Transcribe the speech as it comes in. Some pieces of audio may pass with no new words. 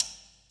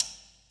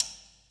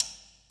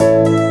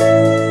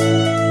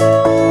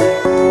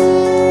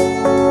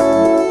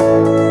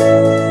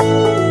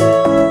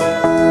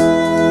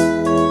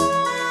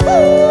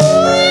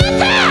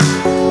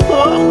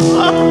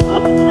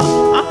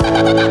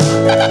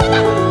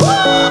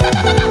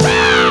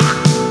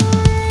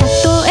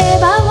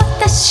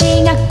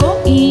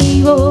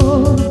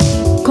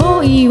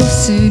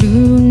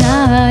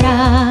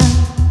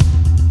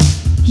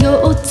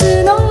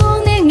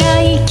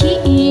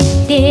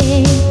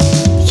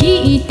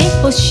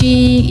ほ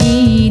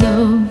しい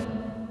の。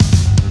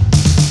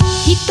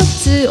一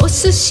つお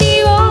寿司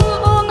を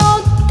おご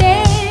っ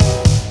て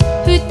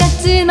二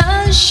つ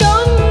マンション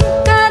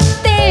買っ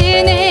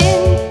てね。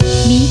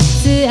三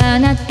つあ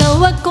なた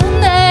は来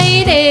な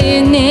い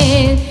で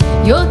ね。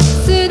四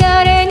つ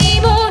誰に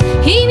も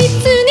秘密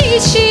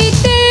にし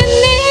てね。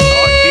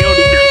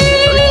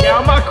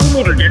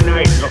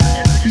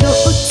四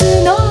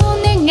つの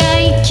お願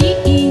い聞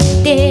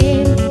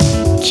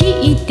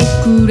いて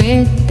く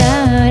れた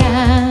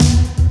ら、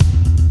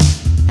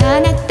あ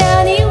な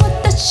たに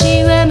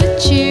私は夢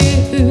中、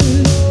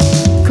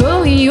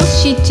恋を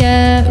しち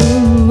ゃう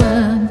わ。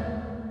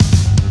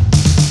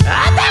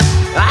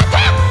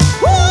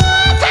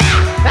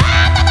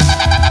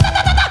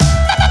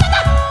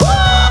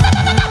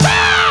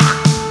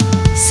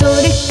それ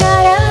か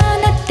らあ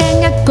なた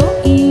が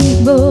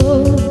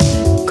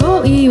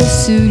恋を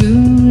する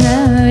な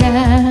ら、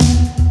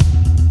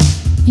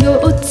四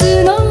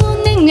つのお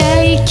願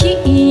い聞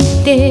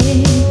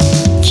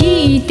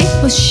いて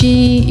ほ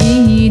し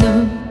いの。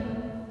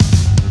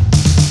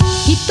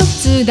一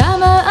つ黙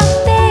っ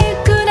て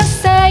くだ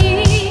さい。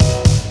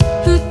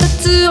二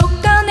つお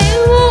金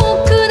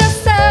をくだ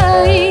さ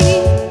い。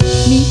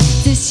三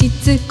つし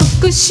つこ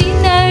くし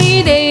な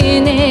いで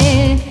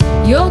ね。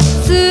四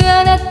つ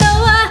あなた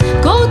は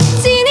こっ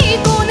ちに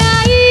来な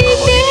い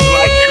で。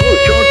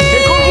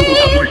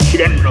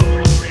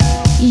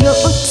四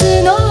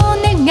つのお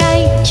願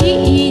い聞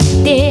い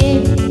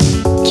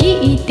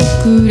て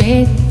く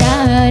れた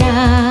ら、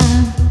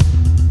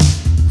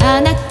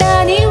あな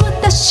たに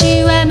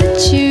私は夢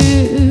中、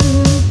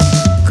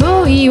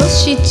恋を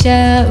しちゃ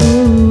う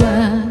わ。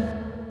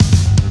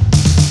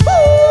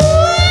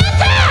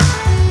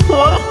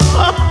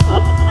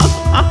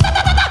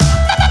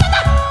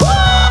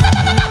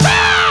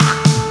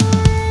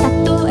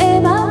例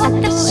えば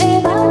私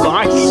は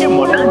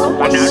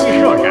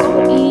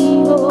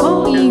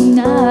恋な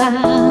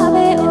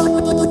例えば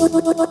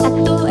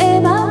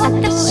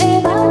私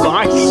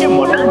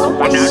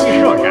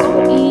は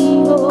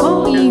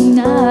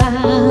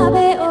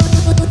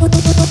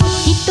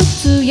一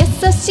つ優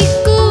し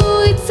く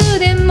いつ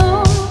でも、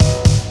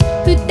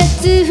二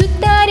つ二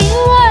人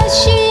は幸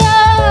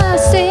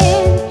せ。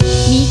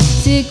三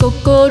つ心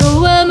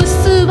は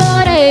結ば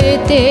れ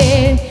て、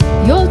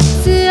四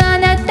つあ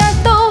なた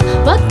と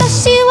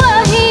私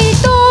は一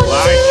つ。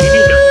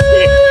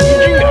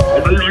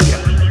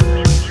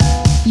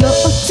四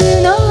つ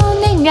の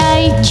お願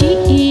い聞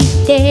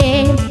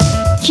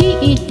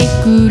いて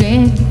くれ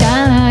た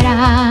ら、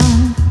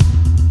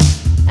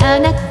あ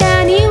な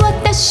たに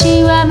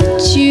私は夢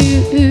中、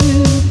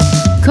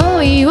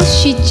恋を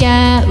しち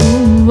ゃ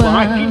う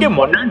わ。で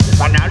もなんと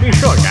かなり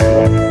そうだ。